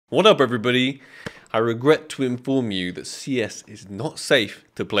What up, everybody? I regret to inform you that CS is not safe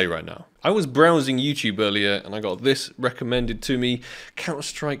to play right now. I was browsing YouTube earlier and I got this recommended to me,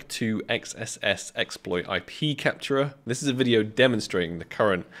 Counter-Strike 2 XSS exploit IP capturer. This is a video demonstrating the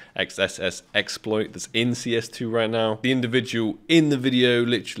current XSS exploit that's in CS2 right now. The individual in the video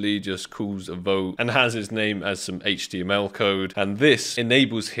literally just calls a vote and has his name as some HTML code, and this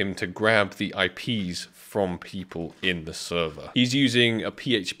enables him to grab the IPs from people in the server. He's using a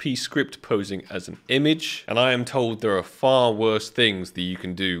PHP script posing as an image, and I am told there are far worse things that you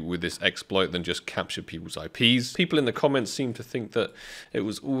can do with this exploit than just capture people's IPs. People in the comments seem to think that it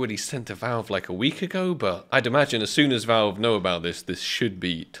was already sent to Valve like a week ago, but I'd imagine as soon as Valve know about this, this should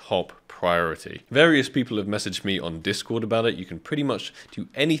be top priority. Various people have messaged me on Discord about it. You can pretty much do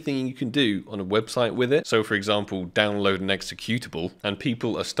anything you can do on a website with it. So for example, download an executable, and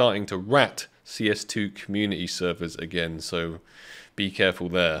people are starting to rat CS2 community servers again, so be careful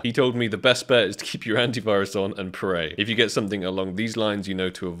there. He told me the best bet is to keep your antivirus on and pray. If you get something along these lines, you know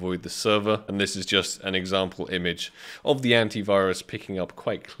to avoid the server, and this is just an example image of the antivirus picking up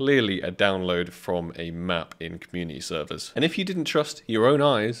quite clearly a download from a map in community servers. And if you didn't trust your own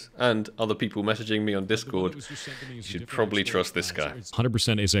eyes and other people messaging me on Discord, you should probably trust this guy.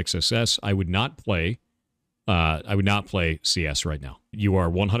 100% is XSS. I would not play CS right now. You are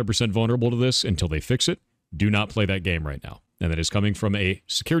 100% vulnerable to this until they fix it. Do not play that game right now. And that is coming from a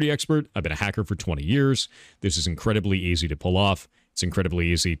security expert. I've been a hacker for 20 years. This is incredibly easy to pull off. It's incredibly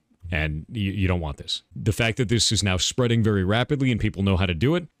easy, and you don't want this. The fact that this is now spreading very rapidly and people know how to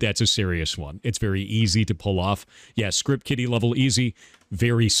do it, that's a serious one. It's very easy to pull off. Yeah, script kiddie level easy,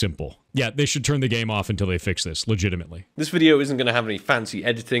 very simple. Yeah, they should turn the game off until they fix this, legitimately. This video isn't going to have any fancy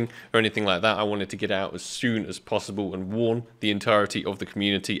editing or anything like that. I wanted to get out as soon as possible and warn the entirety of the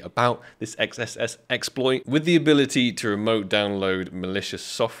community about this XSS exploit. With the ability to remote download malicious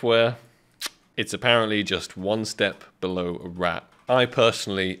software, it's apparently just one step below a rat. I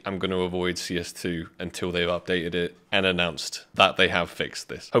personally am going to avoid CS2 until they've updated it and announced that they have fixed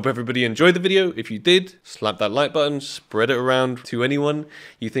this. Hope everybody enjoyed the video. If you did, slap that like button, spread it around to anyone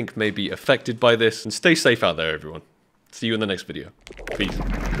you think may be affected by this, and stay safe out there, everyone. See you in the next video. Peace.